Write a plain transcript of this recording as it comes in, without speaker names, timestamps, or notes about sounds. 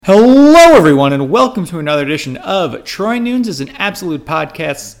Hello, everyone, and welcome to another edition of Troy Nunes is an Absolute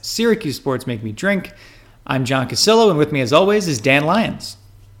Podcast. Syracuse Sports Make Me Drink. I'm John Casillo, and with me, as always, is Dan Lyons.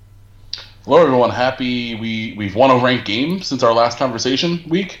 Hello, everyone. Happy we've won a ranked game since our last conversation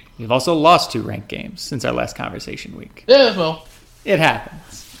week. We've also lost 2 ranked games since our last conversation week. Yeah, well, it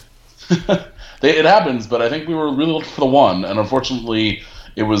happens. It happens, but I think we were really looking for the one, and unfortunately,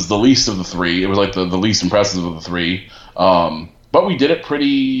 it was the least of the 3. It was like the least impressive of the 3. But we did it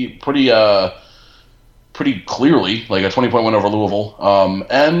pretty clearly, like a 20-point win over Louisville.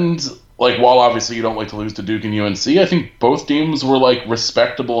 And like while obviously you don't like to lose to Duke and UNC, I think both teams were like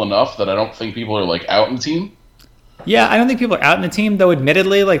respectable enough that I don't think people are like out in the team. Yeah, I don't think people are out in the team, though.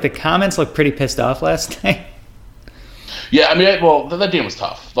 Admittedly, like the comments looked pretty pissed off last night. Yeah, I mean, that game was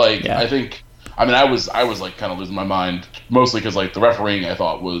tough. Like, yeah. I was like kind of losing my mind, mostly because like the refereeing I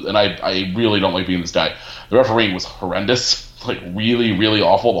thought was, and I really don't like being this guy. The refereeing was horrendous. Like really, really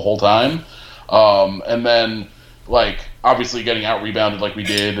awful the whole time. And then like obviously getting out rebounded like we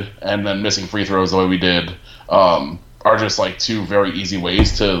did and then missing free throws the way we did are just like 2 very easy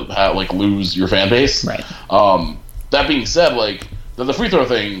ways to like lose your fan base. Right. That being said, like the free throw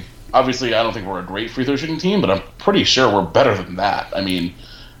thing, obviously I don't think we're a great free throw shooting team, but I'm pretty sure we're better than that. I mean,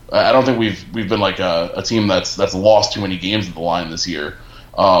 I don't think we've been like a team that's lost too many games at the line this year.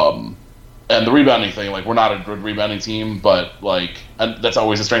 And the rebounding thing, like we're not a good rebounding team, but like and that's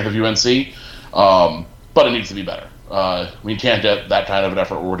always the strength of UNC. But it needs to be better. We can't get that kind of an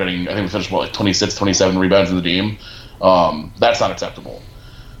effort where we're getting, I think we finished like 26, 27 rebounds in the game. That's not acceptable.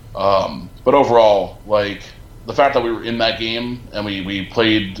 But overall, like the fact that we were in that game and we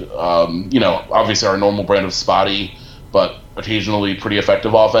played, obviously our normal brand of spotty, but occasionally pretty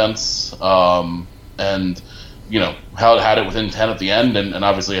effective offense. And had it within 10 at the end, and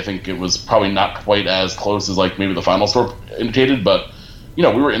obviously I think it was probably not quite as close as like maybe the final score indicated, but we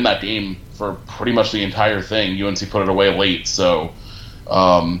were in that game for pretty much the entire thing. UNC put it away late, so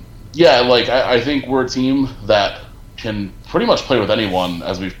I think we're a team that can pretty much play with anyone,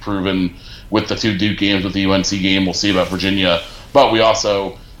 as we've proven with the 2 Duke games, with the UNC game. We'll see about Virginia, but we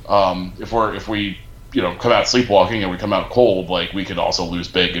also if we come out sleepwalking and we come out cold, like we could also lose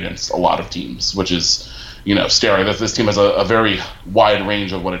big against a lot of teams, which is scary. This team has a very wide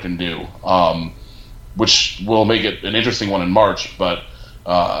range of what it can do, which will make it an interesting one in March, but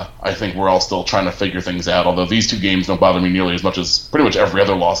I think we're all still trying to figure things out, although these 2 games don't bother me nearly as much as pretty much every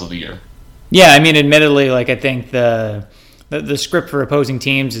other loss of the year. Yeah, I mean, admittedly, like I think the script for opposing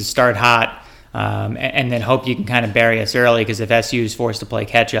teams is start hot and then hope you can kind of bury us early, because if SU is forced to play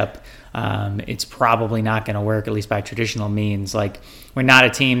catch-up, it's probably not going to work, at least by traditional means. Like, we're not a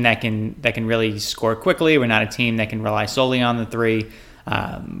team that can really score quickly. We're not a team that can rely solely on the 3.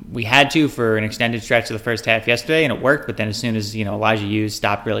 We had to for an extended stretch of the first half yesterday, and it worked. But then as soon as Elijah Hughes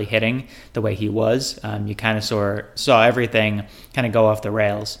stopped really hitting the way he was, you kind of saw everything kind of go off the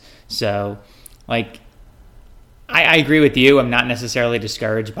rails. So, like, I agree with you. I'm not necessarily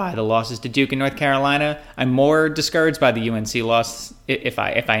discouraged by the losses to Duke and North Carolina. I'm more discouraged by the UNC loss, if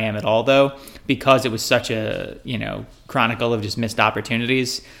I am at all, though, because it was such a chronicle of just missed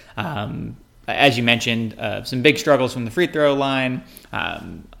opportunities. As you mentioned, some big struggles from the free throw line.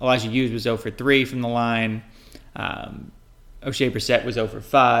 Elijah Hughes was 0 for 3 from the line. O'Shea Brissett was 0 for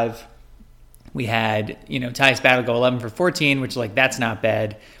 5. We had, Tyus Battle go 11 for 14, which, like, that's not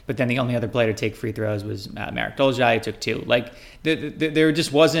bad. But then the only other player to take free throws was Marek Dolezaj, who took 2. Like, there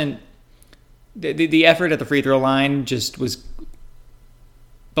just wasn't the effort at the free throw line just was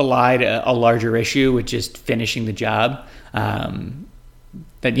belied a larger issue with just finishing the job.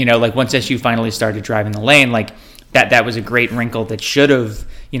 Like once SU finally started driving the lane, like that was a great wrinkle that should have,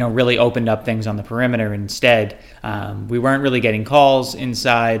 really opened up things on the perimeter. Instead, we weren't really getting calls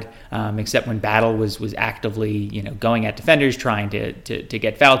inside, except when Battle was actively, going at defenders, trying to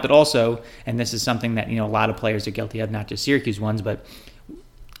get fouled. But also, and this is something that, a lot of players are guilty of, not just Syracuse ones, but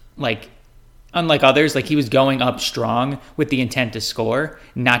like, unlike others, like he was going up strong with the intent to score,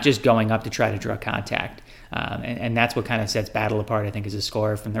 not just going up to try to draw contact. And that's what kind of sets Battle apart, I think, as a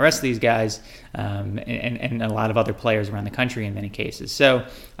scorer from the rest of these guys, and a lot of other players around the country in many cases. So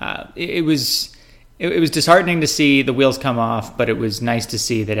it was disheartening to see the wheels come off, but it was nice to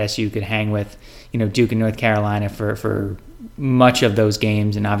see that SU could hang with, Duke and North Carolina for much of those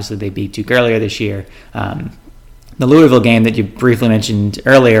games, and obviously they beat Duke earlier this year. The Louisville game that you briefly mentioned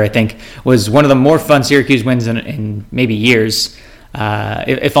earlier, I think, was one of the more fun Syracuse wins in maybe years.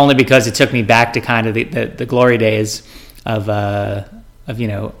 If only because it took me back to kind of the glory days of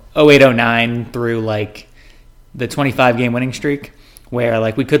 08-09 through like the 25 game winning streak, where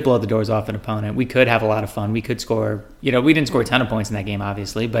like we could blow the doors off an opponent. We could have a lot of fun. We could score, we didn't score a ton of points in that game,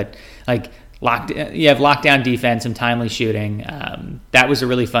 obviously, but like you have lockdown defense, some timely shooting. That was a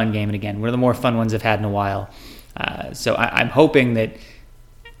really fun game. And again, one of the more fun ones I've had in a while. So I'm hoping that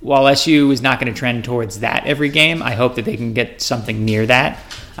while SU is not going to trend towards that every game, I hope that they can get something near that,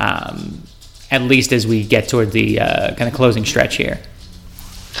 at least as we get toward the kind of closing stretch here.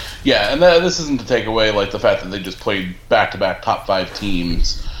 Yeah, and this isn't to take away like the fact that they just played back-to-back top 5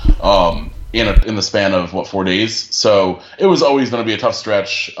 teams in the span of 4 days. So it was always going to be a tough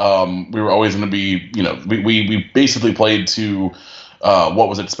stretch. We were always going to be, we basically played to what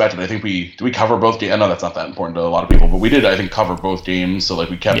was expected. I think we cover both games. I know that's not that important to a lot of people, but we did, I think, cover both games. So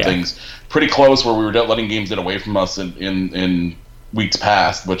like we kept things pretty close where we were letting games get away from us in weeks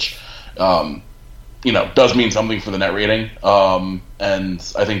past, which does mean something for the net rating.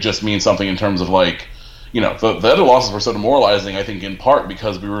 And I think just means something in terms of like, the other losses were so demoralizing, I think in part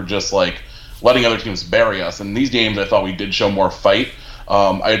because we were just like letting other teams bury us. And these games I thought we did show more fight.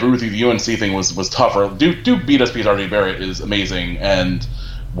 I agree with you. The UNC thing was tougher. Duke beat us because RJ Barrett is amazing and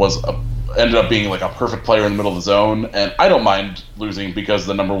ended up being like a perfect player in the middle of the zone. And I don't mind losing because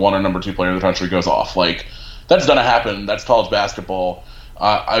the number 1 or number 2 player in the country goes off. Like that's gonna happen. That's college basketball.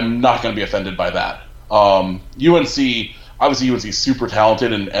 I'm not gonna be offended by that. UNC, obviously UNC is super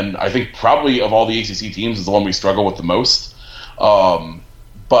talented, and I think probably of all the ACC teams is the one we struggle with the most.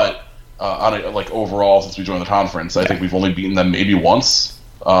 But overall, since we joined the conference, I think we've only beaten them maybe once.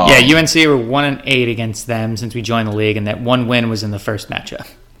 UNC were 1-8 against them since we joined the league, and that one win was in the first matchup.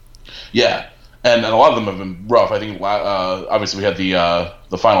 Yeah, and a lot of them have been rough. I think obviously we had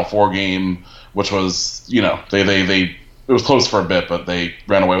the Final Four game, which was they it was close for a bit, but they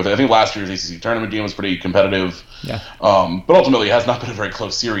ran away with it. I think last year's ACC tournament game was pretty competitive. Yeah. But ultimately, it has not been a very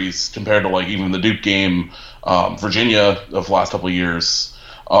close series compared to like even the Duke game, Virginia of the last couple of years.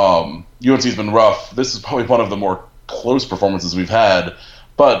 UNC's been rough. This is probably one of the more close performances we've had.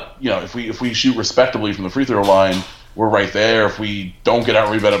 But if we shoot respectably from the free throw line, we're right there. If we don't get out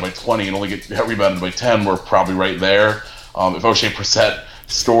rebounded by 20 and only get out rebounded by 10, we're probably right there. If O'Shea Brissett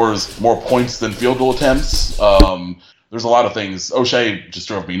stores more points than field goal attempts, there's a lot of things. O'Shea just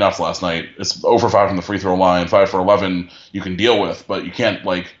drove me nuts last night. It's 0 for 5 from the free throw line, 5 for 11 you can deal with, but you can't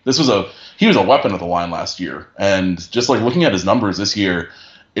he was a weapon at the line last year. And just like looking at his numbers this year,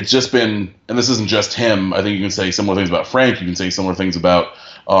 it's just been, and this isn't just him, I think you can say similar things about Frank, you can say similar things about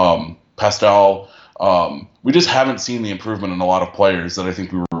Pascal. We just haven't seen the improvement in a lot of players that I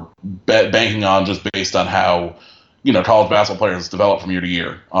think we were banking on just based on how college basketball players develop from year to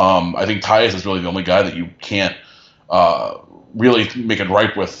year. I think Tyus is really the only guy that you can't really make it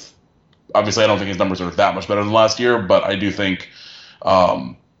right with. Obviously, I don't think his numbers are that much better than last year, but I do think,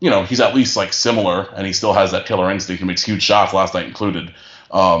 he's at least like similar, and he still has that killer instinct and makes huge shots, last night included.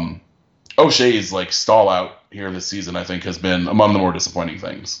 O'Shea's like stall out here this season, I think, has been among the more disappointing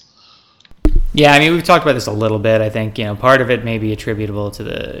things. Yeah, I mean, we've talked about this a little bit. I think, part of it may be attributable to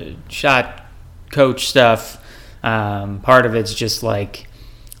the shot coach stuff. Part of it's just like,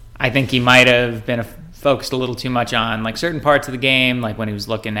 I think he might have been focused a little too much on like certain parts of the game, like when he was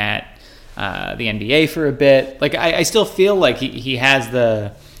looking at the NBA for a bit. Like I still feel like he has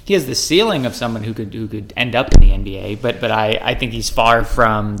the ceiling of someone who could end up in the NBA, but I think he's far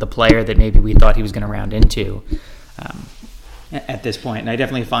from the player that maybe we thought he was going to round into at this point. And I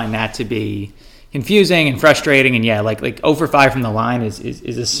definitely find that to be confusing and frustrating. And yeah, like 0 for 5 from the line is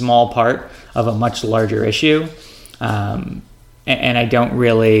a small part of a much larger issue. And I don't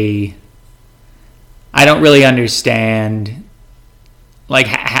really understand like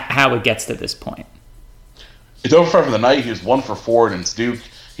how it gets to this point. It's 0 for 5 from the night. He was 1 for 4 against Duke.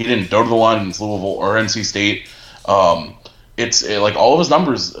 He didn't go to the line against Louisville or NC State. It's like all of his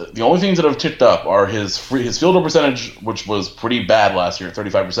numbers. The only things that have ticked up are his field goal percentage, which was pretty bad last year,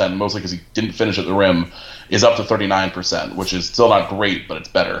 35%, mostly because he didn't finish at the rim, is up to 39%, which is still not great, but it's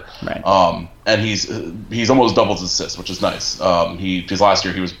better. Right. And he's almost doubled his assists, which is nice. Because last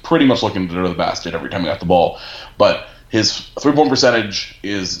year he was pretty much looking to go to the basket every time he got the ball, but his 3-point percentage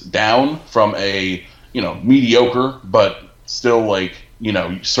is down from a mediocre, but still like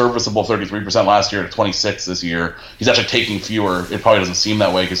serviceable 33% last year to 26 this year. He's actually taking fewer. It probably doesn't seem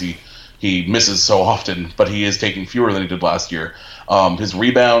that way because he misses so often, but he is taking fewer than he did last year. His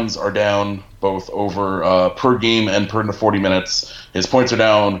rebounds are down both over per game and per 40 minutes. His points are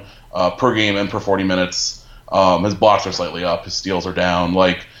down per game and per 40 minutes. His blocks are slightly up. His steals are down.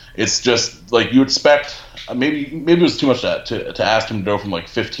 Like it's just like you expect. Maybe it was too much to ask him to go from like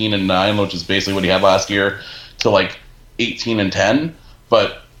 15-9, which is basically what he had last year, to like 18-10.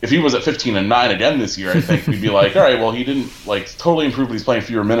 But if he was at 15-9 again this year, I think we'd be like, all right, well, he didn't like totally improve, but he's playing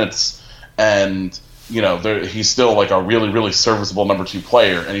fewer minutes, and he's still like a really, really serviceable number 2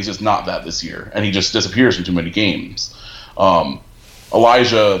 player, and he's just not that this year, and he just disappears from too many games.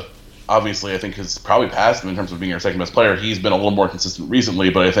 Elijah, obviously, I think has probably passed him in terms of being our second best player. He's been a little more consistent recently,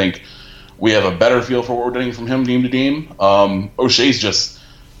 but I think we have a better feel for what we're getting from him game to game. O'Shea's just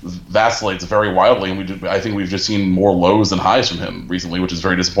vacillates very wildly, and I think we've just seen more lows than highs from him recently, which is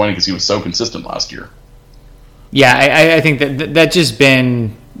very disappointing because he was so consistent last year. Yeah, I think that just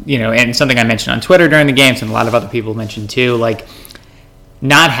been, and something I mentioned on Twitter during the games, and a lot of other people mentioned too, like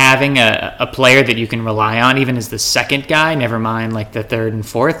not having a player that you can rely on, even as the second guy, never mind like the third and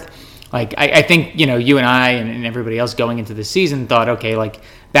fourth. Like I think you and I and everybody else going into the season thought, okay, like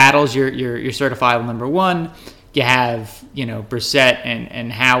Battle's your certifiable number 1. You have, Brissett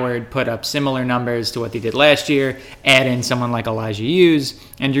and Howard put up similar numbers to what they did last year. Add in someone like Elijah Hughes,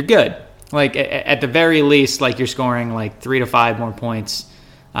 and you're good. Like, at the very least, like, you're scoring, like, 3 to 5 more points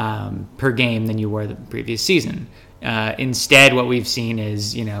per game than you were the previous season. Instead, what we've seen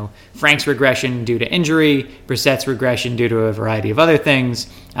is, Frank's regression due to injury, Brissett's regression due to a variety of other things,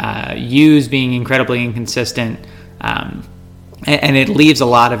 Hughes being incredibly inconsistent, and it leaves a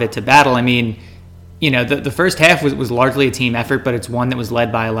lot of it to Battle. I mean, the first half was largely a team effort, but it's one that was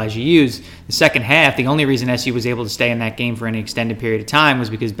led by Elijah Hughes. The second half, the only reason SU was able to stay in that game for any extended period of time was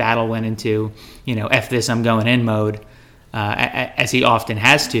because Battle went into, F this, I'm going in mode, as he often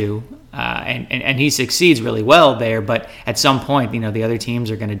has to. And he succeeds really well there, but at some point, the other teams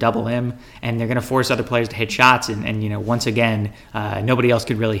are going to double him, and they're going to force other players to hit shots. And once again, nobody else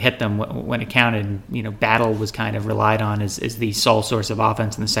could really hit them when it counted. Battle was kind of relied on as the sole source of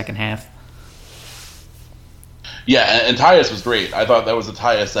offense in the second half. Yeah, and Tyus was great. I thought that was a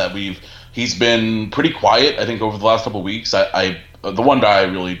Tyus that he's been pretty quiet, I think, over the last couple of weeks. The one guy I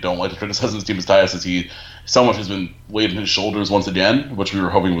really don't like to criticize this team is Tyus, is so much has been laid on his shoulders once again, which we were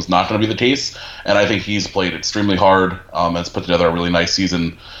hoping was not going to be the case. And I think he's played extremely hard, has put together a really nice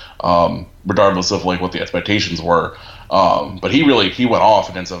season, regardless of like what the expectations were. But he went off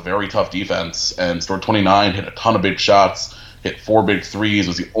against a very tough defense and scored 29, hit a ton of big shots, hit 4 big threes,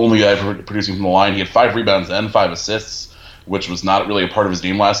 was the only guy producing from the line. He had 5 rebounds and 5 assists, which was not really a part of his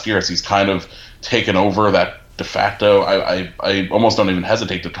game last year, as he's kind of taken over that de facto. I almost don't even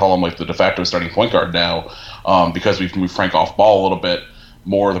hesitate to call him like the de facto starting point guard now, because we've moved Frank off ball a little bit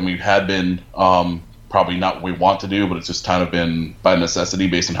more than we had been. Probably not what we want to do, but it's just kind of been by necessity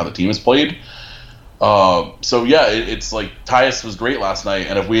based on how the team has played. So yeah, it's like Tyus was great last night,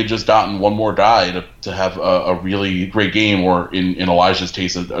 and if we had just gotten one more guy to have a really great game, or in Elijah's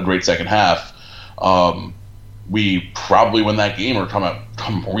case, a great second half, we probably win that game or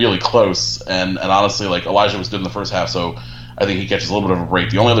come really close. And honestly, like, Elijah was good in the first half, so I think he catches a little bit of a break.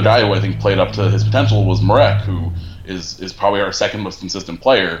 The only other guy who I think played up to his potential was Marek, who is probably our second most consistent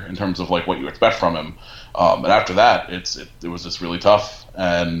player in terms of like what you expect from him. And after that, it was just really tough.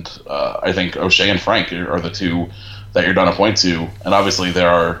 And I think O'Shea and Frank are the two that you're going to point to. And obviously there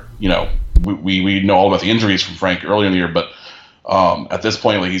are, we know all about the injuries from Frank earlier in the year, but at this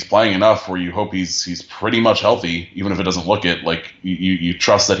point, like, he's playing enough where you hope he's pretty much healthy, even if it doesn't look it. Like, you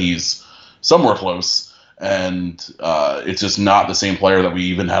trust that he's somewhere close, and it's just not the same player that we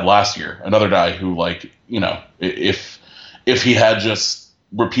even had last year. Another guy who, like, if he had just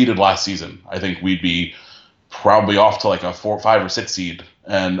repeated last season, I think we'd be probably off to like a 4, 5, or 6 seed,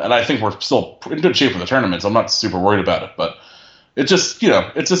 and I think we're still in good shape for the tournament, so I'm not super worried about it. But it's just,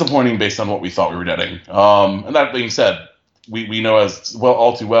 it's disappointing based on what we thought we were getting. And that being said, we know as well,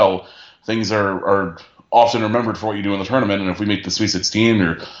 all too well, things are often remembered for what you do in the tournament, and if we make the Sweet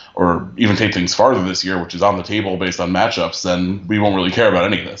 16 or even take things farther this year, which is on the table based on matchups, then we won't really care about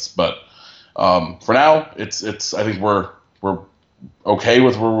any of this. But for now, it's I think we're okay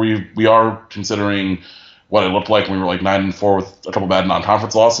with where we are, considering what it looked like when we were like 9-4 with a couple bad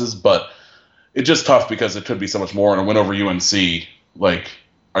non-conference losses. But it's just tough because it could be so much more. And a win over UNC, like,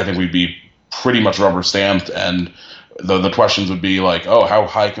 I think we'd be pretty much rubber stamped, and the questions would be like, oh, how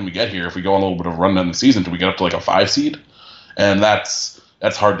high can we get here? If we go on a little bit of a run down the season, do we get up to like a 5 seed? And that's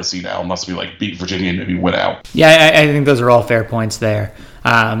hard to see now, unless we like beat Virginia and maybe win out. Yeah, I think those are all fair points there.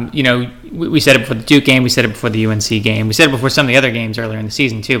 We said it before the Duke game, we said it before the UNC game, we said it before some of the other games earlier in the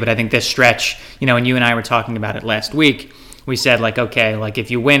season too, but I think this stretch, and you and I were talking about it last week, we said, like, okay, like, if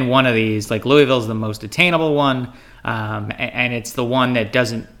you win one of these, like, Louisville's the most attainable one, and it's the one that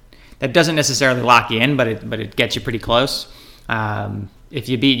doesn't necessarily lock you in, but it gets you pretty close. If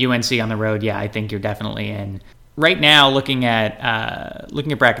you beat UNC on the road, yeah, I think you're definitely in. Right now, looking at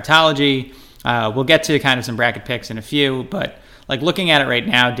bracketology, we'll get to kind of some bracket picks in a few, but like looking at it right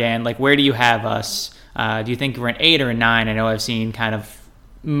now, Dan, like where do you have us? Do you think we're an 8 or a 9? I know I've seen kind of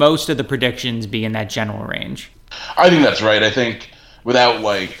most of the predictions be in that general range. I think that's right. I think without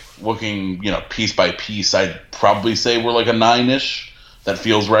like looking, piece by piece, I'd probably say we're like a 9-ish. That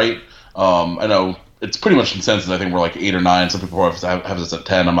feels right. I know it's pretty much consensus. I think we're like 8 or 9. Some people have us at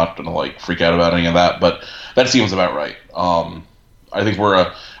 10. I'm not going to like freak out about any of that, but that seems about right. I think we're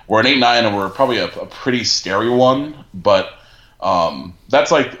an 8-9, and we're probably a pretty scary one. But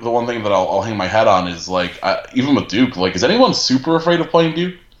that's like the one thing that I'll hang my hat on is like even with Duke. Like, is anyone super afraid of playing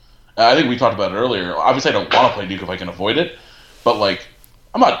Duke? I think we talked about it earlier. Obviously, I don't want to play Duke if I can avoid it, but like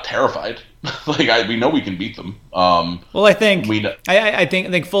I'm not terrified. Like we know we can beat them. Well, I think I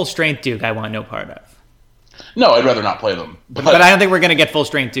think full strength Duke I want no part of. No, I'd rather not play them. But I don't think we're going to get full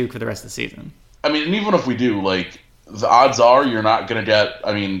strength Duke for the rest of the season. I mean, and even if we do, like the odds are you're not going to get.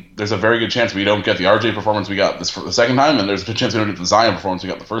 I mean, there's a very good chance we don't get the RJ performance we got for the second time, and there's a good chance we don't get the Zion performance we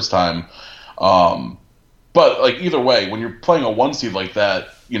got the first time. But like either way, when you're playing a 1 seed like that,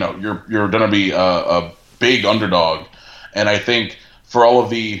 you're going to be a big underdog, and I think for all of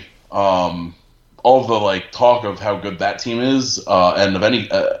the like talk of how good that team is, and of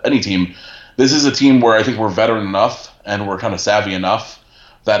any team, this is a team where I think we're veteran enough and we're kind of savvy enough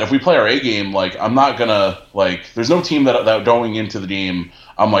that if we play our A game, like I'm not gonna like. There's no team that going into the game,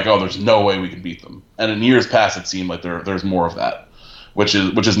 I'm like, oh, there's no way we can beat them. And in years past, it seemed like there's more of that, which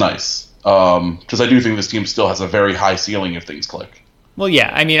is nice. Because I do think this team still has a very high ceiling if things click. Well,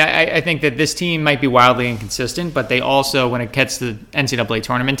 yeah. I mean, I think that this team might be wildly inconsistent, but they also, when it gets to NCAA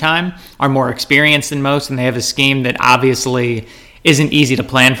tournament time, are more experienced than most, and they have a scheme that obviously isn't easy to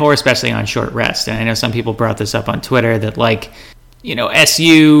plan for, especially on short rest. And I know some people brought this up on Twitter that, like,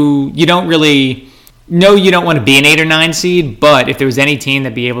 SU, you don't really know you don't want to be an 8 or 9 seed, but if there was any team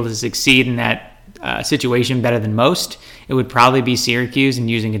that'd be able to succeed in that situation better than most, it would probably be Syracuse and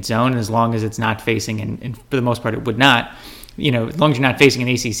using its zone, as long as it's not facing, and for the most part it would not, as long as you're not facing an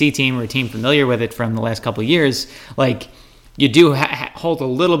ACC team or a team familiar with it from the last couple of years, like you do hold a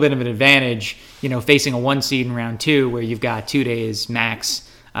little bit of an advantage, facing a 1 seed in round 2 where you've got 2 days max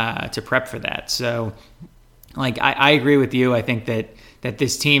to prep for that. So like I agree with you. I think that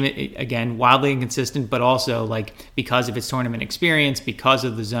this team, again, wildly inconsistent, but also like because of its tournament experience, because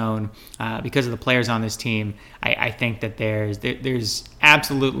of the zone, because of the players on this team, I think that there's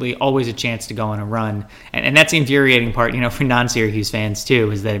absolutely always a chance to go on a run. And that's the infuriating part, for non-Syracuse fans too,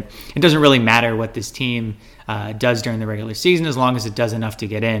 is that it doesn't really matter what this team does during the regular season, as long as it does enough to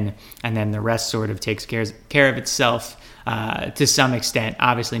get in, and then the rest sort of takes care of itself to some extent,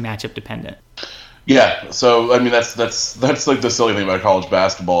 obviously matchup dependent. Yeah, so I mean that's like the silly thing about college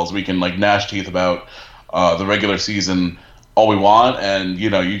basketball is we can like gnash teeth about the regular season all we want, and you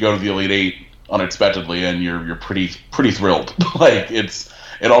go to the Elite Eight unexpectedly and you're pretty thrilled. Like it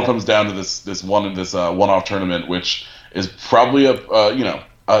all comes down to this one-off tournament, which is probably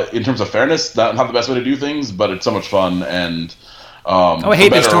in terms of fairness not the best way to do things, but it's so much fun. And I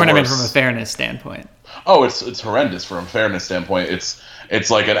hate this tournament from a fairness standpoint. Oh, it's horrendous from a fairness standpoint. It's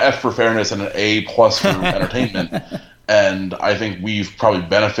like an F for fairness and an A+ for entertainment. And I think we've probably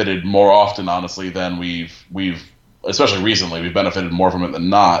benefited more often, honestly, than we've especially recently, we've benefited more from it than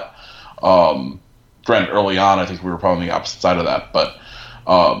not. Granted, early on, I think we were probably on the opposite side of that. But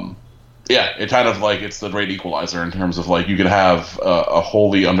yeah, it kind of like it's the great equalizer in terms of like you could have a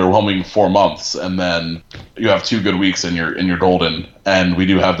wholly underwhelming 4 months, and then you have 2 good weeks and you're golden. And we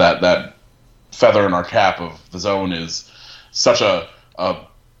do have that feather in our cap of the zone is such a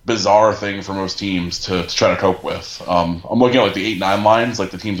bizarre thing for most teams to try to cope with. I'm looking at like the 8-9 lines, like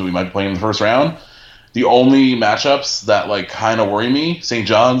the teams that we might be playing in the first round. The only matchups that like kind of worry me, St.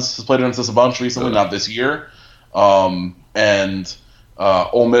 John's has played against us a bunch recently, not this year, and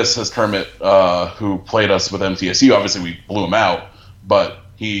Ole Miss has Kermit, who played us with MTSU. Obviously, we blew him out, but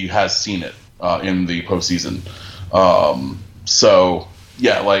he has seen it in the postseason. So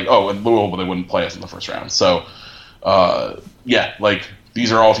yeah, like and Louisville, they wouldn't play us in the first round. So yeah, like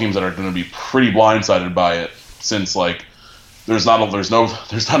these are all teams that are going to be pretty blindsided by it, since like there's not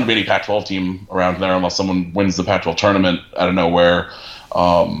many Pac-12 team around there unless someone wins the Pac-12 tournament out of nowhere.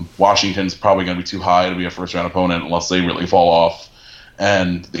 Washington's probably going to be too high to be a first round opponent unless they really fall off,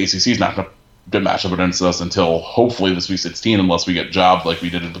 and the ACC is not going to match up against us until hopefully the Sweet 16, unless we get jobbed like we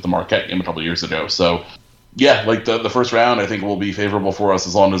did with the Marquette game a couple of years ago. So yeah, like the first round, I think will be favorable for us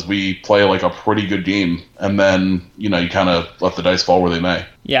as long as we play like a pretty good game, and then you kind of let the dice fall where they may.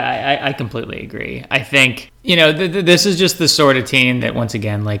 Yeah, I completely agree. I think this is just the sort of team that, once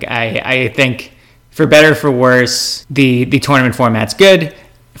again, like I think for better or for worse, the tournament format's good.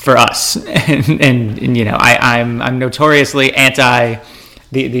 for us. And you know, I'm notoriously anti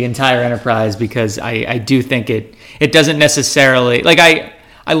the entire enterprise because I do think it doesn't necessarily, like,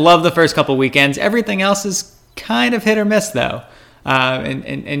 I love the first couple weekends. Everything else is kind of hit or miss though.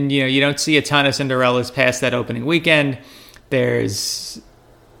 And you know, you don't see a ton of Cinderellas past that opening weekend. There's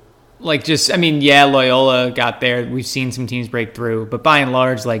like just, I mean, yeah, Loyola got there. We've seen some teams break through, but by and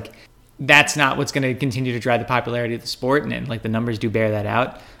large, like, that's not what's going to continue to drive the popularity of the sport. And like the numbers do bear that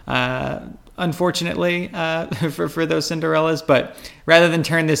out, unfortunately, for those Cinderellas. But rather than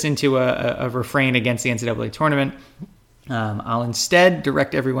turn this into a refrain against the NCAA tournament, I'll instead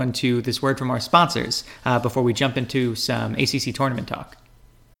direct everyone to this word from our sponsors before we jump into some ACC tournament talk.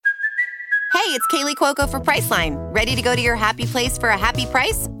 Hey, it's Kaylee Cuoco for Priceline. Ready to go to your happy place for a happy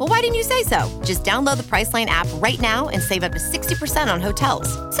price? Well, why didn't you say so? Just download the Priceline app right now and save up to 60% on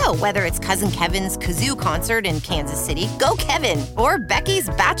hotels. So whether it's Cousin Kevin's Kazoo Concert in Kansas City, go Kevin, or Becky's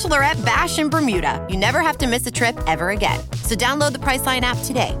Bachelorette Bash in Bermuda, you never have to miss a trip ever again. So download the Priceline app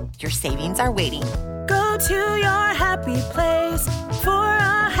today. Your savings are waiting. Go to your happy place for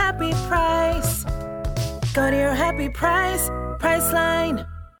a happy price. Go to your happy price, Priceline.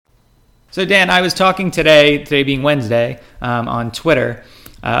 So Dan, I was talking today being Wednesday, on Twitter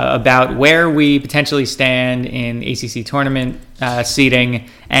about where we potentially stand in ACC tournament seeding,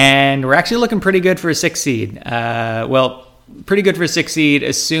 and we're actually looking pretty good for a 6 seed. Well, pretty good for a 6 seed,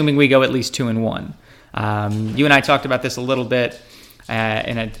 assuming we go at least 2-1. You and I talked about this a little bit,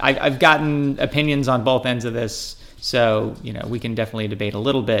 and I've gotten opinions on both ends of this, so you know we can definitely debate a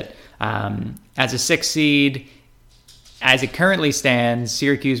little bit. As a 6 seed, as it currently stands,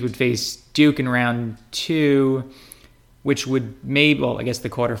 Syracuse would face Duke in round 2, which would maybe, well, I guess the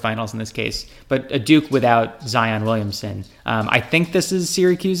quarterfinals in this case, but a Duke without Zion Williamson. I think this is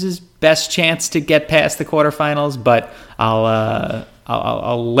Syracuse's best chance to get past the quarterfinals, but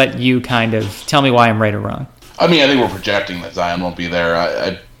I'll let you kind of tell me why I'm right or wrong. I mean, I think we're projecting that Zion won't be there.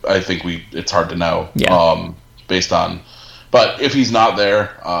 I think it's hard to know, based on. But if he's not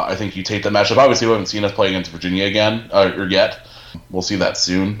there, I think you take the matchup. Obviously, we haven't seen us play against Virginia again or yet. We'll see that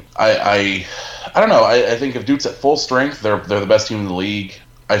soon. I don't know. I think if Duke's at full strength, they're the best team in the league.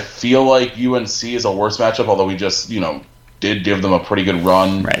 I feel like UNC is a worse matchup, although we just did give them a pretty good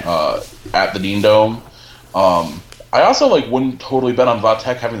run at the Dean Dome. I also wouldn't totally bet on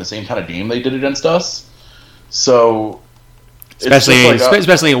Vatek having the same kind of game they did against us. So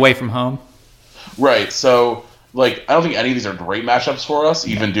especially away from home. Right. So I don't think any of these are great matchups for us,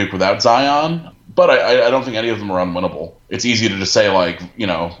 even Duke without Zion. But I don't think any of them are unwinnable. It's easy to just say,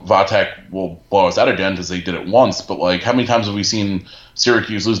 Vatek will blow us out again because they did it once. But, how many times have we seen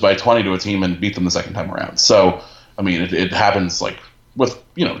Syracuse lose by 20 to a team and beat them the second time around? So, I mean, it happens, with,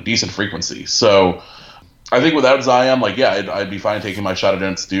 decent frequency. So, I think without Zion, I'd be fine taking my shot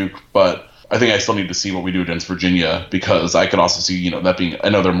against Duke. But I think I still need to see what we do against Virginia because I could also see, that being – I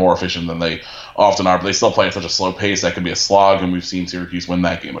know they're more efficient than they often are, but they still play at such a slow pace that could be a slog, and we've seen Syracuse win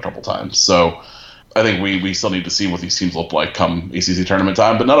that game a couple times. So – I think we still need to see what these teams look like come ACC tournament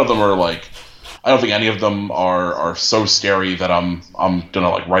time, but none of them are I don't think any of them are so scary that I'm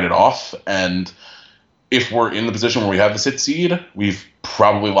gonna write it off. And if we're in the position where we have the 6 seed, we've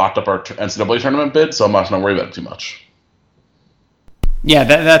probably locked up our NCAA tournament bid, so I'm not gonna worry about it too much. Yeah,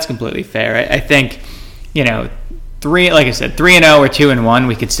 that's completely fair. I think 3, like I said, 3-0 or 2-1,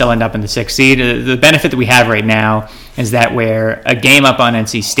 we could still end up in the 6 seed. The benefit that we have right now is that we're a game up on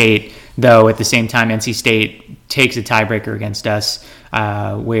NC State. Though at the same time, NC State takes a tiebreaker against us.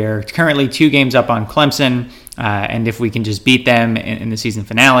 We're currently 2 games up on Clemson, and if we can just beat them in the season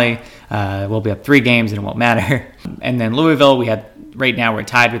finale, we'll be up 3 games and it won't matter. And then Louisville, right now we're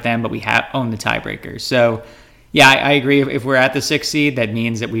tied with them, but we own the tiebreaker. So, yeah, I agree. If we're at the 6th seed, that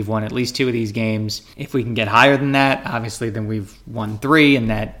means that we've won at least 2 of these games. If we can get higher than that, obviously, then we've won 3, and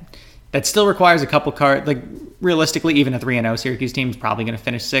that still requires a couple cards. Realistically, even a 3-0 Syracuse team is probably going to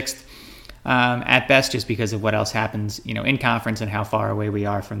finish 6th. At best, just because of what else happens, in conference and how far away we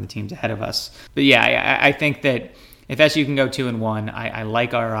are from the teams ahead of us. But yeah, I think that if SU can go 2-1, I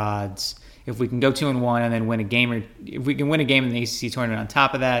like our odds. If we can go 2-1 and then win a game, or if we can win a game in the ACC tournament on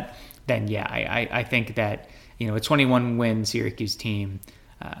top of that, then yeah, I think that a 21-win Syracuse team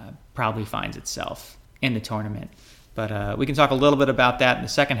probably finds itself in the tournament. But we can talk a little bit about that in the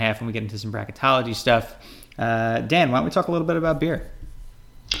second half when we get into some bracketology stuff. Dan, why don't we talk a little bit about beer?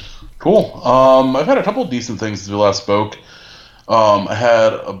 Cool. I've had a couple of decent things since we last spoke. I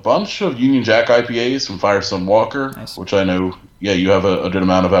had a bunch of Union Jack IPAs from Firestone Walker, nice. Which I know, you have a good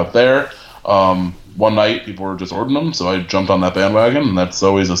amount of out there. One night, people were just ordering them, so I jumped on that bandwagon, and that's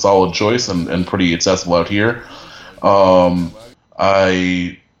always a solid choice and pretty accessible out here.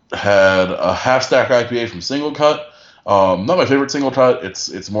 I had a half stack IPA from Single Cut. Not my favorite Single Cut.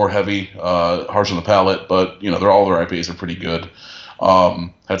 It's more heavy, harsh on the palate, but all their IPAs are pretty good.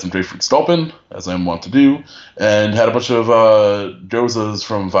 Had some grapefruit Stulpin, as I wont to do, and had a bunch of Josas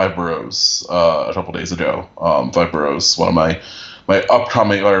from Five Boroughs a couple days ago. Five Boroughs, one of my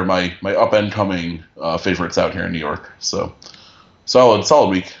upcoming or my up and coming favorites out here in New York. So solid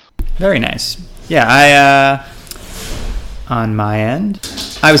week. Very nice. Yeah, I on my end,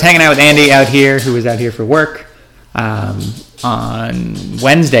 I was hanging out with Andy out here, who was out here for work on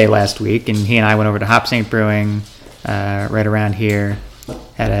Wednesday last week, and he and I went over to Hop St. Brewing right around here.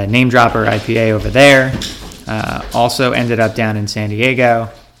 Had a Name Dropper IPA over there. Also ended up down in San Diego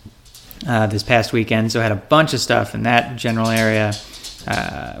this past weekend, so had a bunch of stuff in that general area.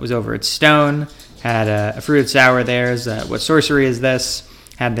 Was over at Stone, had a fruited sour theirs. What Sorcery Is This?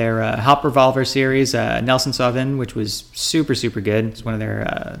 Had their Hop Revolver series, Nelson Sauvin, which was super, super good. It's one of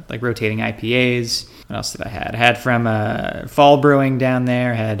their rotating IPAs. What else did I had? I had from Fall Brewing down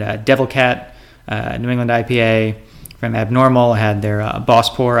there. Had Devil Cat, New England IPA. From Abnormal, had their Boss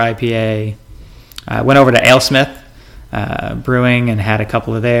Pour IPA. Went over to AleSmith Brewing and had a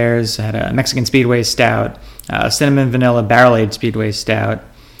couple of theirs. Had a Mexican Speedway Stout, Cinnamon Vanilla Barrel Aged Speedway Stout.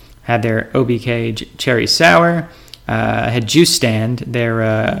 Had their OBK Cherry Sour. Had Juice Stand.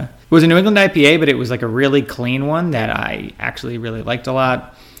 It was a New England IPA, but it was like a really clean one that I actually really liked a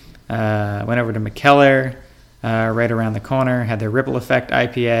lot. Went over to McKellar, right around the corner. Had their Ripple Effect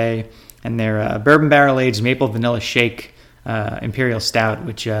IPA and their Bourbon Barrel Aged Maple Vanilla Shake Imperial Stout,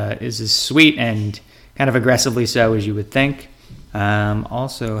 which is as sweet and kind of aggressively so as you would think.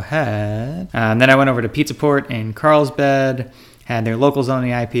 Also had... then I went over to Pizza Port in Carlsbad. Had their Locals Only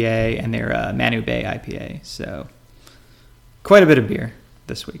IPA and their Manu Bay IPA. So... quite a bit of beer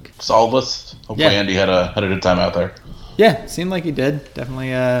this week. Solid list. Hopefully Andy had a good time out there. Yeah, seemed like he did. Definitely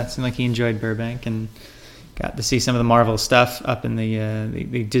seemed like he enjoyed Burbank and got to see some of the Marvel stuff up in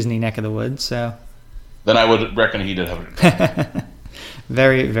the Disney neck of the woods. So then I would reckon he did have a good time.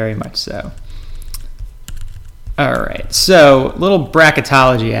 Very, very much so. All right, so little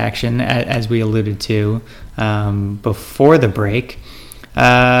bracketology action, as we alluded to before the break.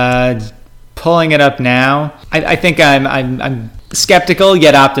 Pulling it up now, I think I'm skeptical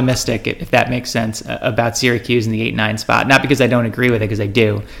yet optimistic, if that makes sense, about Syracuse in the 8-9 spot. Not because I don't agree with it, because I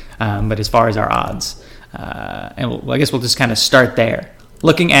do, but as far as our odds. I guess we'll just kind of start there.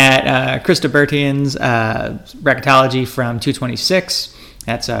 Looking at Krista Bertian's bracketology from 226.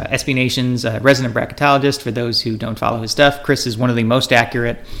 That's SB Nation's resident bracketologist. For those who don't follow his stuff, Chris is one of the most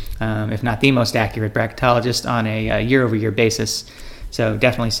accurate, if not the most accurate bracketologist on a year-over-year basis. So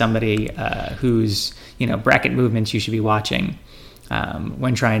definitely somebody whose bracket movements you should be watching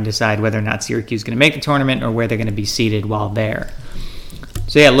when trying to decide whether or not Syracuse is going to make the tournament or where they're going to be seated while there.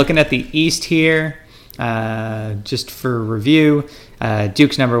 So yeah, looking at the East here, just for review,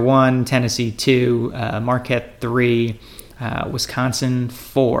 Duke's number 1, Tennessee 2, Marquette 3, Wisconsin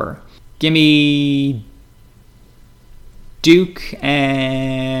 4. Gimme Duke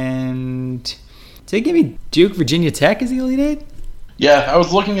and... give me Duke, Virginia Tech as the Elite Eight? Yeah, I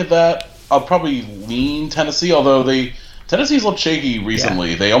was looking at that. I'll probably lean Tennessee, although Tennessee's looked shaky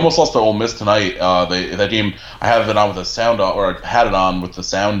recently. Yeah. They almost lost to Ole Miss tonight. That game, I have it on with the sound on, or I had it on with the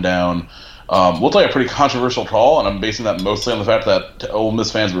sound down. Looked like a pretty controversial call, and I'm basing that mostly on the fact that Ole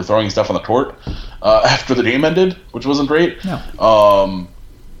Miss fans were throwing stuff on the court after the game ended, which wasn't great. No.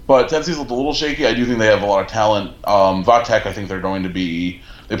 But Tennessee's looked a little shaky. I do think they have a lot of talent. Vatek, I think they're going to be...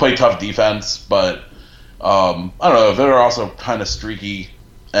 They play tough defense, but... I don't know. They're also kind of streaky,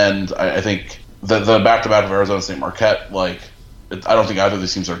 and I think the back-to-back of Arizona State Marquette, I don't think either of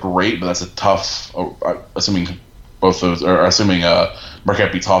these teams are great, but that's a tough. Assuming both those, or assuming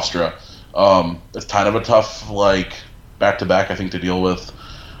Marquette beats Hofstra, it's kind of a tough back-to-back I think to deal with.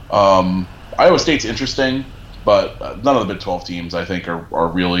 Iowa State's interesting, but none of the Big 12 teams I think are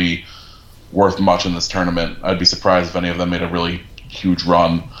really worth much in this tournament. I'd be surprised if any of them made a really huge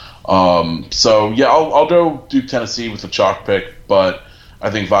run. So yeah, I'll go Duke Tennessee with the chalk pick, but I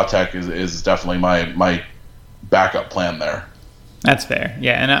think Vatek is definitely my backup plan there. That's fair.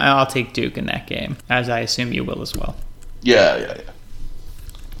 Yeah, and I'll take Duke in that game, as I assume you will as well. Yeah.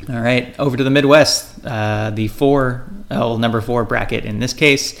 All right, over to the Midwest. The number 4 bracket in this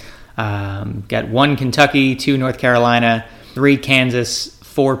case. Got 1 Kentucky, 2 North Carolina, 3 Kansas,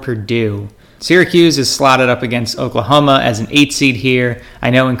 4 Purdue. Syracuse is slotted up against Oklahoma as an 8 seed here. I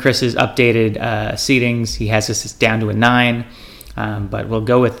know in Chris's updated seedings, he has this down to a 9, but we'll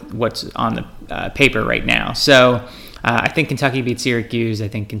go with what's on the paper right now. So I think Kentucky beats Syracuse. I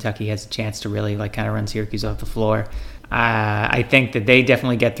think Kentucky has a chance to really kind of run Syracuse off the floor. I think that they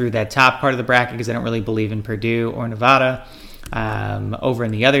definitely get through that top part of the bracket because I don't really believe in Purdue or Nevada. Over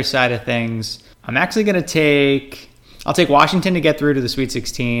in the other side of things, I'm actually going to I'll take Washington to get through to the Sweet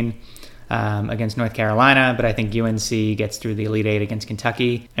 16 against North Carolina, but I think UNC gets through the Elite Eight against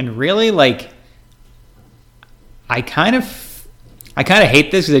Kentucky. And really, I kind of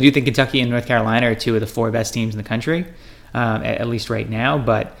hate this because I do think Kentucky and North Carolina are two of the 4 best teams in the country, at least right now.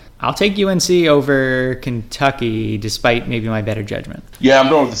 But I'll take UNC over Kentucky despite maybe my better judgment. Yeah, I'm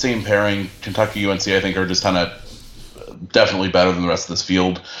going with the same pairing. Kentucky, UNC, I think, are just kind of definitely better than the rest of this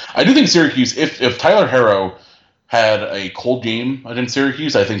field. I do think Syracuse, if Tyler Herro had a cold game against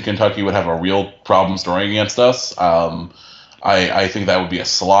Syracuse, I think Kentucky would have a real problem scoring against us. I think that would be a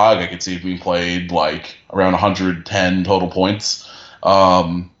slog. I could see it being played like around 110 total points.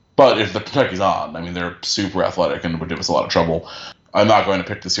 But if the Kentucky's on, I mean, they're super athletic and would give us a lot of trouble. I'm not going to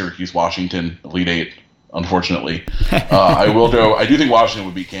pick the Syracuse-Washington Elite Eight, unfortunately. I do think Washington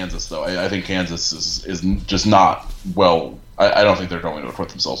would beat Kansas, though. I think Kansas is just not well. I don't think they're going to equip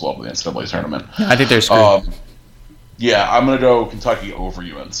themselves well for the NCAA tournament. I think they're screwed. Yeah, I'm going to go Kentucky over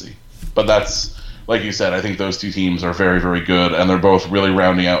UNC. But that's, like you said, I think those two teams are very, very good, and they're both really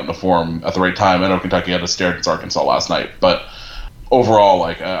rounding out into form at the right time. I know Kentucky had to stare against Arkansas last night, but overall,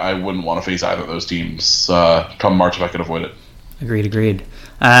 I wouldn't want to face either of those teams come March if I could avoid it. Agreed.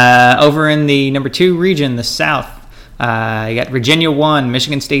 Over in the number 2 region, the South, you got Virginia 1,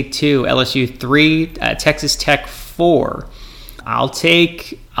 Michigan State 2, LSU 3, Texas Tech 4. I'll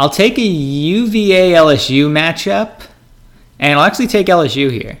take a UVA LSU matchup, and I'll actually take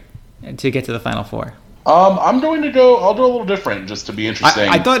LSU here to get to the Final Four. I'll do a little different just to be interesting.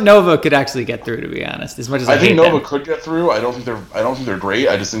 I thought Nova could actually get through, to be honest. As much as I think hate Nova them. could get through. I don't think they're great.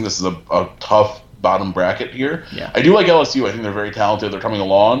 I just think this is a tough bottom bracket here. Yeah. I do like LSU. I think they're very talented. They're coming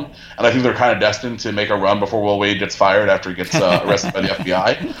along, and I think they're kind of destined to make a run before Will Wade gets fired after he gets arrested by the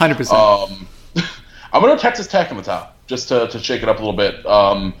FBI. 100%. I'm going to Texas Tech on the top just to shake it up a little bit.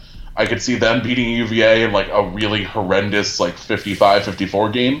 I could see them beating UVA in like a really horrendous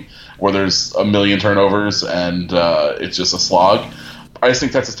 55-54 game where there's a million turnovers and it's just a slog. I just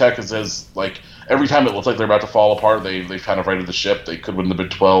think Texas Tech is every time it looks like they're about to fall apart, they've kind of righted the ship. They could win the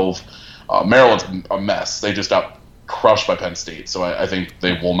Big 12. Maryland's a mess. They just got crushed by Penn State, so I think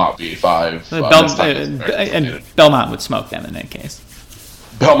they will not be a 5. And Belmont would smoke them in that case.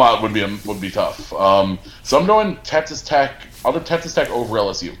 Belmont would be tough. So I'm going Texas Tech. I'll do Texas Tech over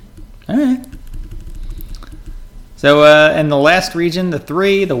LSU. All right. So in the last region,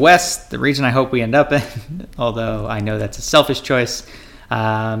 the West, the region I hope we end up in, although I know that's a selfish choice.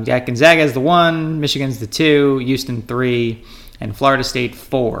 Got Gonzaga as the 1, Michigan's the 2, Houston 3, and Florida State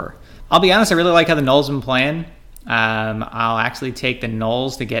 4. I'll be honest, I really like how the Noles have been playing. I'll actually take the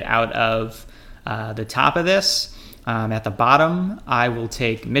Noles to get out of the top of this. At the bottom, I will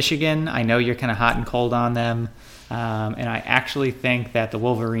take Michigan. I know you're kind of hot and cold on them. And I actually think that the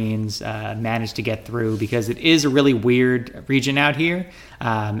Wolverines managed to get through because it is a really weird region out here.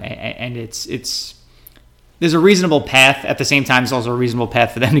 And it's there's a reasonable path. At the same time, it's also a reasonable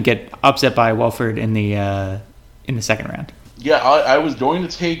path for them to get upset by Wofford in the second round. Yeah, I was going to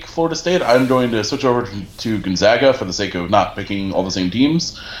take Florida State. I'm going to switch over to Gonzaga for the sake of not picking all the same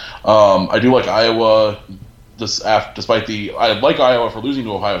teams. I do like Iowa, despite I like Iowa for losing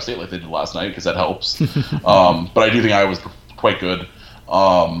to Ohio State like they did last night because that helps. But I do think Iowa's quite good.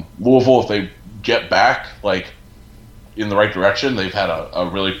 Louisville, if they get back in the right direction, they've had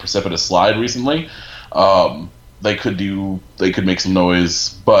a really precipitous slide recently. They could make some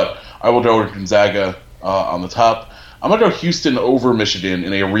noise, but I will go with Gonzaga on the top. I'm going to go Houston over Michigan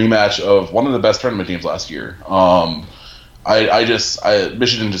in a rematch of one of the best tournament teams last year.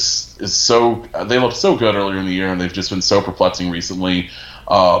 Michigan just is so – they looked so good earlier in the year, and they've just been so perplexing recently.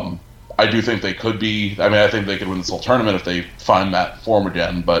 I do think they could be – I think they could win this whole tournament if they find that form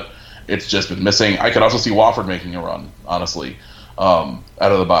again, but it's just been missing. I could also see Wofford making a run, honestly, out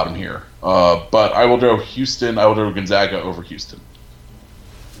of the bottom here. But I will go Houston – I will go Gonzaga over Houston.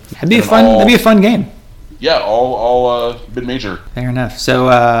 That'd be a fun game. Yeah, all mid-major. Fair enough.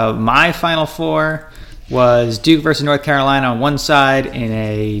 So my Final Four was Duke versus North Carolina on one side in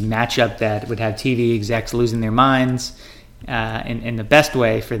a matchup that would have TV execs losing their minds in the best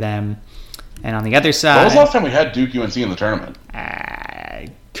way for them. And on the other side... When was the last time we had Duke UNC in the tournament? I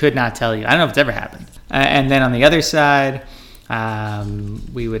could not tell you. I don't know if it's ever happened. And then on the other side,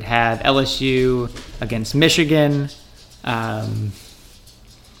 we would have LSU against Michigan.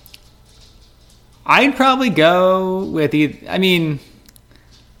 I'd probably go with I'd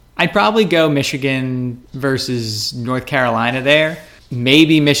probably go Michigan versus North Carolina there.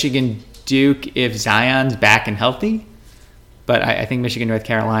 Maybe Michigan Duke if Zion's back and healthy. but I think Michigan, North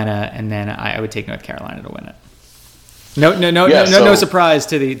Carolina, and then I would take North Carolina to win it. No surprise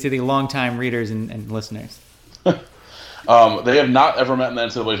to the longtime readers and listeners. They have not ever met in the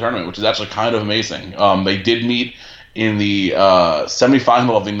NCAA tournament, which is actually kind of amazing. They did meet in the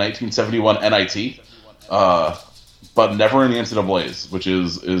semifinal of the 1971 NIT, but never in the NCAAs, which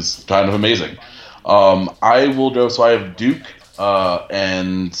is kind of amazing. I will go. So I have Duke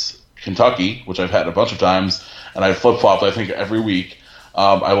and Kentucky, which I've had a bunch of times, and I've flip-flopped, I think, every week.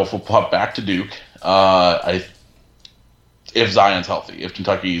 I will flip-flop back to Duke if Zion's healthy. If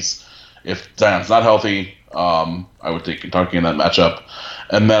Zion's not healthy, I would take Kentucky in that matchup.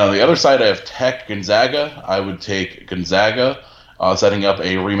 And then on the other side, I have Tech Gonzaga. I would take Gonzaga, setting up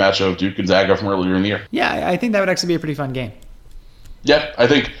a rematch of Duke Gonzaga from earlier in the year. Yeah, I think that would actually be a pretty fun game. Yeah, I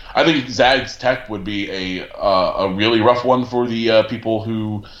think Zags Tech would be a really rough one for the people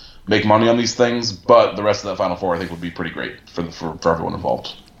who make money on these things, but the rest of that Final Four I think would be pretty great for everyone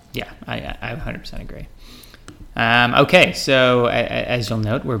involved. Yeah, I 100% agree. Okay, so as you'll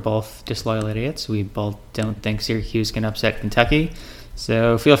note, we're both disloyal idiots. We both don't think Syracuse can upset Kentucky.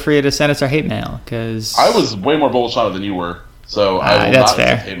 So feel free to send us our hate mail, because I was way more bullish on it than you were. So I will that's not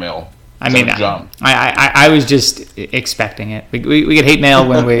fair. accept hate mail. I mean, John. I was just expecting it. We get hate mail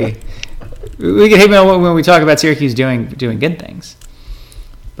when we get hate mail when we talk about Syracuse doing good things.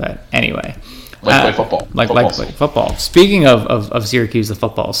 But anyway, play football. Play football. Speaking of Syracuse, the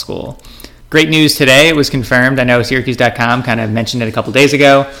football school. Great news today. It was confirmed. I know Syracuse.com kind of mentioned it a couple days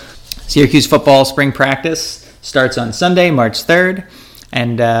ago. Syracuse football spring practice starts on Sunday, March 3rd,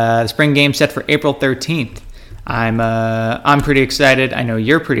 and the spring game set for April 13th. I'm pretty excited. I know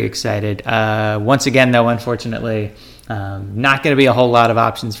you're pretty excited. Once again, though, unfortunately, not going to be a whole lot of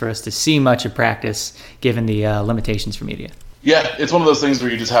options for us to see much of practice given the limitations for media. Yeah, it's one of those things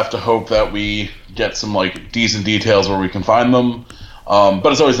where you just have to hope that we get some decent details where we can find them. But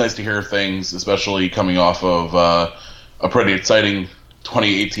it's always nice to hear things, especially coming off of a pretty exciting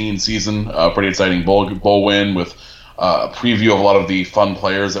 2018 season, a pretty exciting bowl win with a preview of a lot of the fun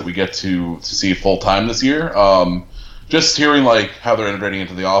players that we get to see full time this year. Just hearing how they're integrating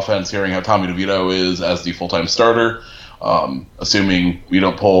into the offense, hearing how Tommy DeVito is as the full time starter. Assuming we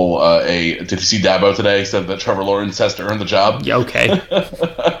don't pull did you see Dabo today? Said that Trevor Lawrence has to earn the job. Yeah, okay.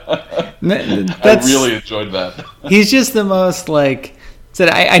 I really enjoyed that. He's just the most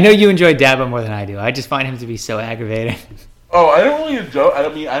I know you enjoy Dabo more than I do. I just find him to be so aggravating. Oh, I don't really enjoy.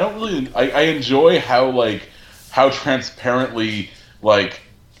 I enjoy how transparently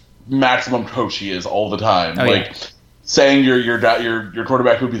maximum coach he is all the time. Saying your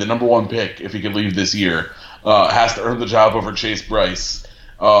quarterback would be the number one pick if he could leave this year. Has to earn the job over Chase Bryce.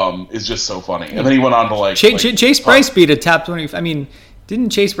 Is just so funny. And then he went on to Chase Bryce beat a top 20. I mean, didn't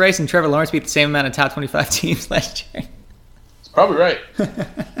Chase Bryce and Trevor Lawrence beat the same amount of top 25 teams last year? It's probably right.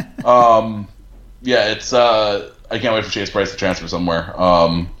 Yeah, it's I can't wait for Chase Bryce to transfer somewhere.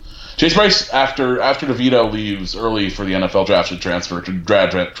 Chase Bryce, after DeVito leaves early for the NFL draft, should transfer to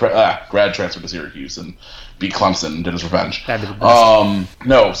grad transfer to Syracuse and beat Clemson and did his revenge. That'd be the best.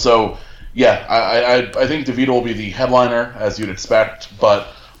 No, so yeah, I think DeVito will be the headliner, as you'd expect, but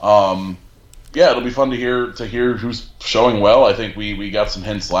yeah, it'll be fun to hear who's showing well. I think we got some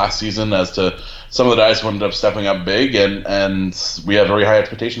hints last season as to some of the guys who ended up stepping up big, and we have very high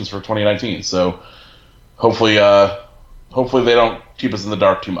expectations for 2019. So hopefully they don't keep us in the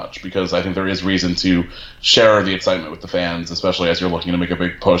dark too much, because I think there is reason to share the excitement with the fans, especially as you're looking to make a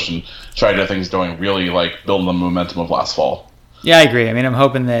big push and try to get things going, really build the momentum of last fall. Yeah, I agree. I mean, I'm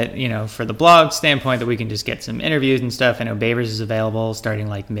hoping that, for the blog standpoint, that we can just get some interviews and stuff. I know Babers is available starting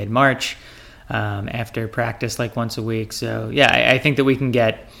mid-March after practice once a week. So yeah, I think that we can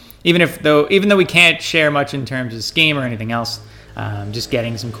get, even though we can't share much in terms of scheme or anything else, just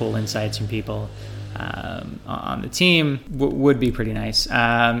getting some cool insights from people on the team would be pretty nice.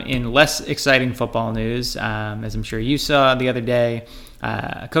 In less exciting football news, as I'm sure you saw the other day,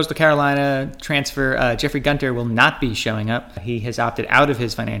 Coastal Carolina transfer Jeffrey Gunter will not be showing up. He has opted out of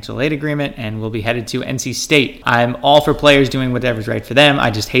his financial aid agreement and will be headed to NC State. I'm all for players doing whatever's right for them.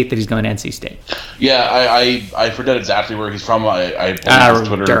 I just hate that he's going to NC State. Yeah, I forget exactly where he's from. I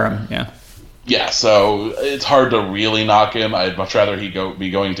Twitter. Durham, yeah. Yeah, so it's hard to really knock him. I'd much rather he be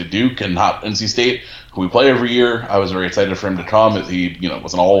going to Duke and not NC State, who we play every year. I was very excited for him to come. He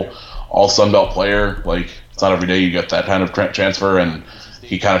was an all Sun Belt player. It's not every day you get that kind of transfer, and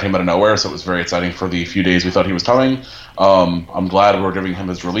he kind of came out of nowhere, so it was very exciting for the few days we thought he was coming. I'm glad we're giving him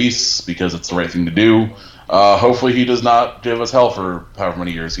his release, because it's the right thing to do. Hopefully he does not give us hell for however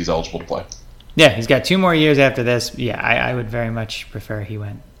many years he's eligible to play. Yeah, he's got 2 more years after this. Yeah, I would very much prefer he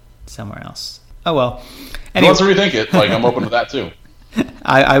went somewhere else. Oh, well. If he wants to rethink it, like, I'm open to that too.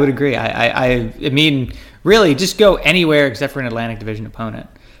 I would agree. I mean, really, just go anywhere except for an Atlantic Division opponent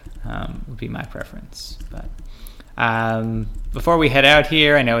would be my preference. But before we head out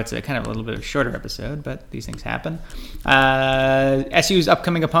here, I know it's a kind of a little bit of a shorter episode, but these things happen. SU's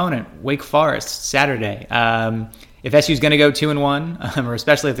upcoming opponent, Wake Forest, Saturday. If SU's going to go 2-1, or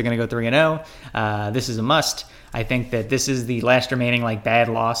especially if they're going to go 3-0, this is a must. I think that this is the last remaining bad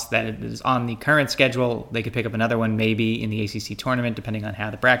loss that is on the current schedule. They could pick up another one maybe in the ACC tournament, depending on how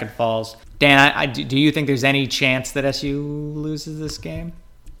the bracket falls. Dan, do you think there's any chance that SU loses this game?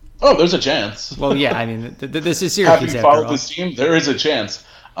 Oh, there's a chance. Well, yeah, I mean, this is Syracuse. Having followed this team, there is a chance.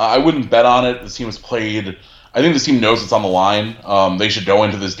 I wouldn't bet on it. This team has played. I think this team knows it's on the line. They should go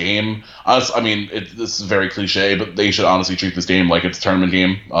into this game. Honestly, I mean, this is very cliche, but they should honestly treat this game like it's a tournament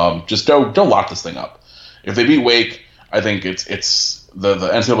game. Just don't lock this thing up. If they beat Wake, I think it's the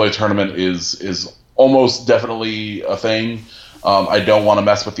NCAA tournament is almost definitely a thing. I don't want to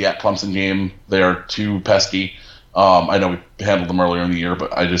mess with the at Clemson game. They are too pesky. I know we handled them earlier in the year,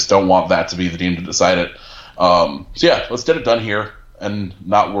 but I just don't want that to be the game to decide it. So yeah, let's get it done here and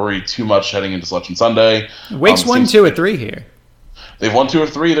not worry too much heading into Selection Sunday. Wake's won 2 or 3 here. They've won 2 or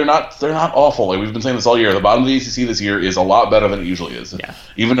 3. They're not awful. Like, we've been saying this all year. The bottom of the ACC this year is a lot better than it usually is. Yeah.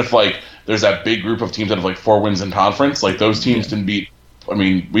 Even if there's that big group of teams that have 4 wins in conference, those teams can beat. I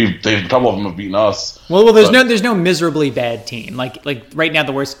mean, a couple of them have beaten us. Well, there's no miserably bad team. Like right now,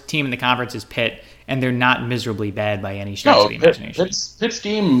 the worst team in the conference is Pitt, and they're not miserably bad by any stretch of the imagination. Pitt's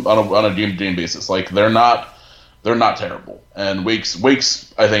team on a game-to-game basis, they're not terrible. And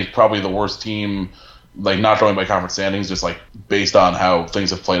Wake's I think probably the worst team. Not going by conference standings, just based on how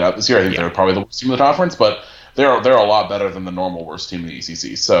things have played out this year, I think they're probably the worst team in the conference, but they're a lot better than the normal worst team in the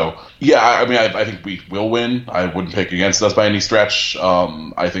ACC. So yeah, I mean, I think we will win. I wouldn't pick against us by any stretch.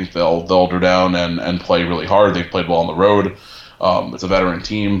 I think they'll go down and play really hard. They've played well on the road. It's a veteran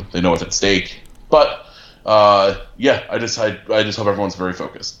team. They know what's at stake. But yeah, I just hope everyone's very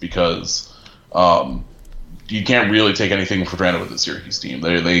focused because you can't really take anything for granted with the Syracuse team.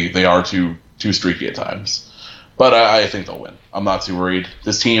 They are too streaky at times. But I think they'll win. I'm not too worried.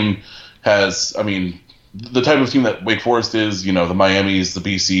 This team has, I mean, the type of team that Wake Forest is, the Miamis, the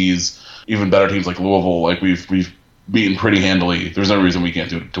BCs, even better teams like Louisville, we've beaten pretty handily. There's no reason we can't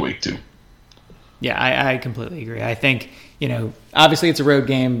do it to Wake too. Yeah, I completely agree. I think, obviously it's a road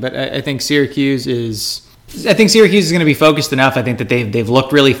game, but I think Syracuse is going to be focused enough. I think that they've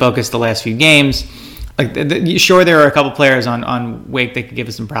looked really focused the last few games. Sure, there are a couple players on Wake that could give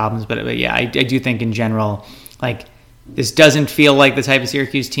us some problems, but yeah, I do think in general, this doesn't feel like the type of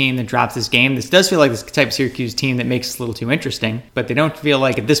Syracuse team that drops this game. This does feel like this type of Syracuse team that makes it a little too interesting, but they don't feel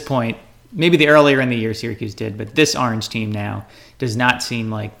like at this point, maybe the earlier in the year Syracuse did, but this Orange team now does not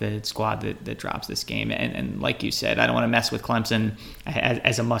seem like the squad that drops this game. And like you said, I don't want to mess with Clemson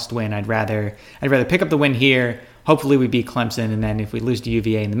as a must win. I'd rather pick up the win here. Hopefully we beat Clemson, and then if we lose to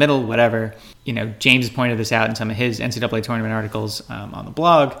UVA in the middle, whatever. James has pointed this out in some of his NCAA tournament articles on the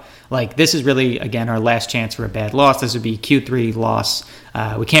blog. This is really, again, our last chance for a bad loss. This would be Q3 loss.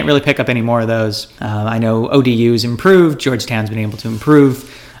 We can't really pick up any more of those. I know ODU's improved. Georgetown's been able to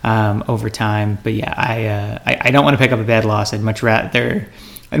improve over time. But yeah, I don't want to pick up a bad loss. I'd much rather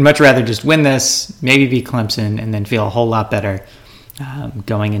just win this, maybe beat Clemson, and then feel a whole lot better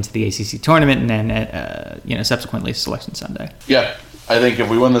going into the ACC tournament and then subsequently Selection Sunday. Yeah, I think if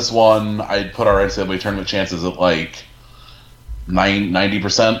we win this one, I'd put our NCAA tournament chances at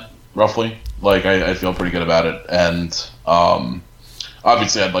 90% roughly. I feel pretty good about it, and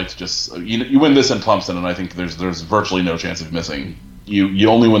obviously I'd like to just you win this in Clemson, and I think there's virtually no chance of missing. You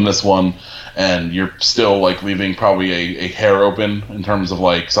only win this one, and you're still leaving probably a hair open in terms of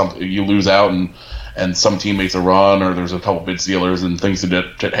something you lose out and some team makes a run, or there's a couple bid stealers and things to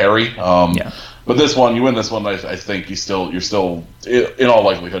get hairy. But this one, you win this one, I think you're still in all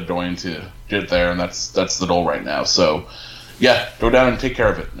likelihood going to get there, and that's the goal right now. So yeah, go down and take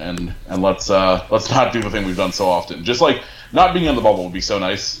care of it, and let's not do the thing we've done so often. Just not being in the bubble would be so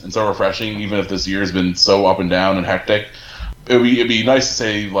nice and so refreshing, even if this year's been so up and down and hectic. It'd be nice to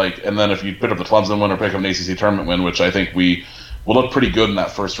say and then if you pick up the Clemson win or pick up an ACC tournament win, which I think we will look pretty good in that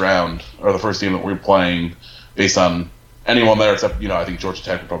first round or the first game that we're playing, based on anyone there except I think Georgia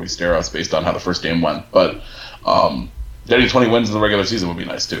Tech would probably stare us based on how the first game went. But getting 20 wins in the regular season would be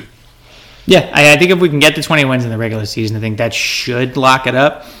nice too. Yeah, I think if we can get to 20 wins in the regular season, I think that should lock it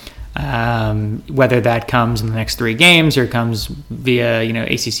up. Whether that comes in the next 3 games or comes via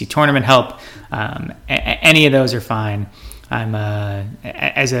ACC tournament help, any of those are fine. I'm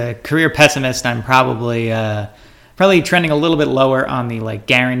as a career pessimist, I'm probably probably trending a little bit lower on the like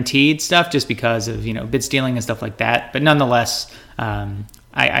guaranteed stuff just because of, bid stealing and stuff like that. But nonetheless,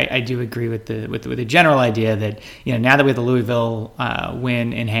 I do agree with the general idea that, now that we have the Louisville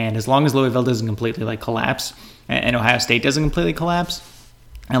win in hand, as long as Louisville doesn't completely like collapse and Ohio State doesn't completely collapse,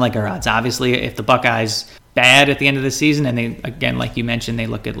 I like our odds. Obviously, if the Buckeyes bad at the end of the season, and they, again, like you mentioned, they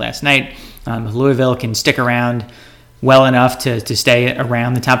looked good last night, if Louisville can stick around well enough to stay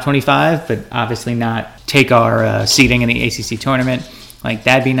around the top 25, but obviously not take our seeding in the ACC tournament, like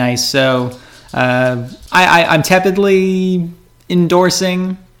that'd be nice. So I'm tepidly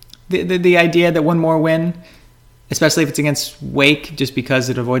endorsing the idea that one more win, especially if it's against Wake, just because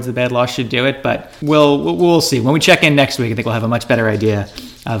it avoids the bad loss, should do it. But we'll see. When we check in next week, I think we'll have a much better idea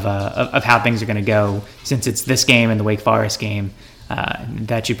of how things are going to go, since it's this game and the Wake Forest game.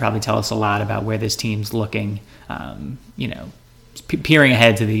 That should probably tell us a lot about where this team's looking, peering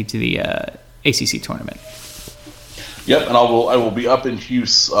ahead to the ACC tournament. Yep, and I will be up in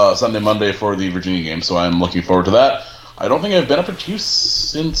Hughes Sunday, Monday for the Virginia game, so I'm looking forward to that. I don't think I've been up in Hughes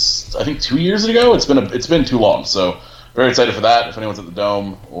since, I think, 2 years ago. It's been too long, so very excited for that. If anyone's at the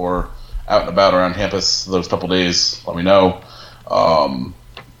Dome or out and about around campus those couple days, let me know.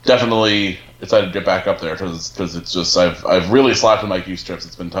 Definitely excited to get back up there because it's just I've really slacked on my Hughes trips.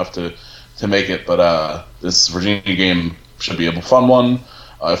 It's been tough to make it, but this Virginia game should be a fun one.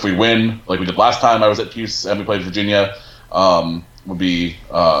 If we win, like we did last time I was at Hughes and we played Virginia, would be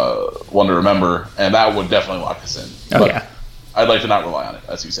one to remember, and that would definitely lock us in. Oh, yeah. I'd like to not rely on it,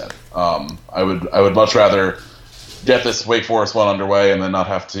 as you said. I would much rather get this Wake Forest one underway and then not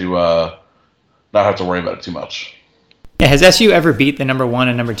have to worry about it too much. Yeah, has SU ever beat the number 1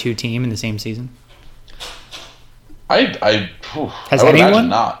 and number 2 team in the same season? Has anyone? Imagine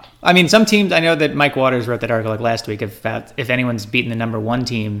not. I mean, some teams, I know that Mike Waters wrote that article like last week about if anyone's beaten the number 1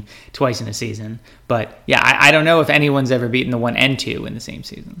 team twice in a season. But yeah, I don't know if anyone's ever beaten the 1 and 2 in the same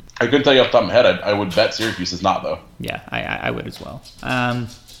season. I couldn't tell you off the top of my head. I would bet Syracuse is not, though. Yeah, I would as well.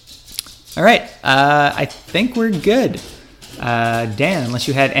 All right, I think we're good. Dan, unless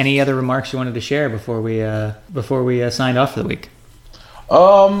you had any other remarks you wanted to share before we signed off for the week.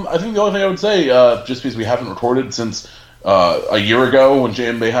 I think the only thing I would say, just because we haven't recorded since a year ago when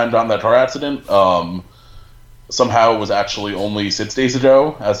J.M. Boeheim got in that car accident, somehow it was actually only 6 days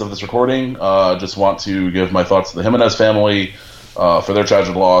ago as of this recording. Just want to give my thoughts to the Jimenez family for their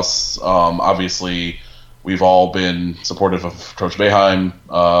tragic loss. Obviously, we've all been supportive of Coach Boeheim,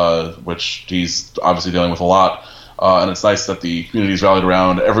 which he's obviously dealing with a lot. And it's nice that the community's rallied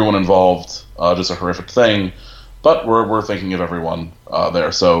around everyone involved. Just a horrific thing, but we're thinking of everyone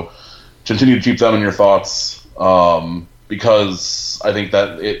there. So continue to keep them in your thoughts, because I think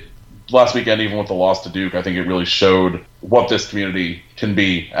that last weekend, even with the loss to Duke, I think it really showed what this community can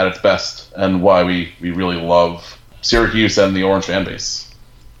be at its best and why we really love Syracuse and the Orange fan base.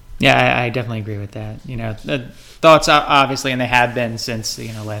 Yeah, I definitely agree with that. The thoughts, obviously, and they have been since,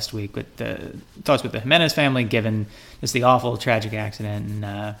 last week, with the thoughts with the Jimenez family, given just the awful, tragic accident.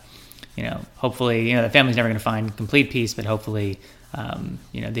 And, hopefully, the family's never going to find complete peace, but hopefully,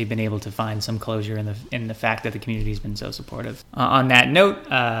 they've been able to find some closure in the fact that the community's been so supportive. On that note,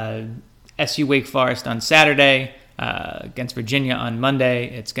 SU Wake Forest on Saturday, against Virginia on Monday.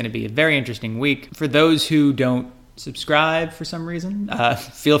 It's going to be a very interesting week. For those who don't subscribe for some reason,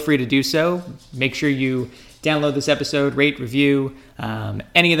 feel free to do so. Make sure you download this episode, rate, review,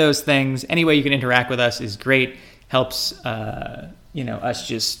 any of those things. Any way you can interact with us is great. Helps us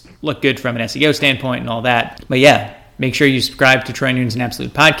just look good from an SEO standpoint and all that. But yeah, make sure you subscribe to Troy Nunes and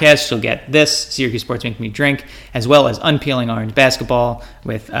Absolute Podcast. You'll get this, Syracuse Sports Make Me Drink, as well as Unpeeling Orange Basketball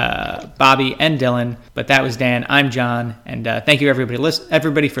with Bobby and Dylan. But that was Dan. I'm John. And thank you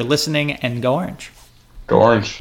everybody for listening, and go Orange. Go Orange.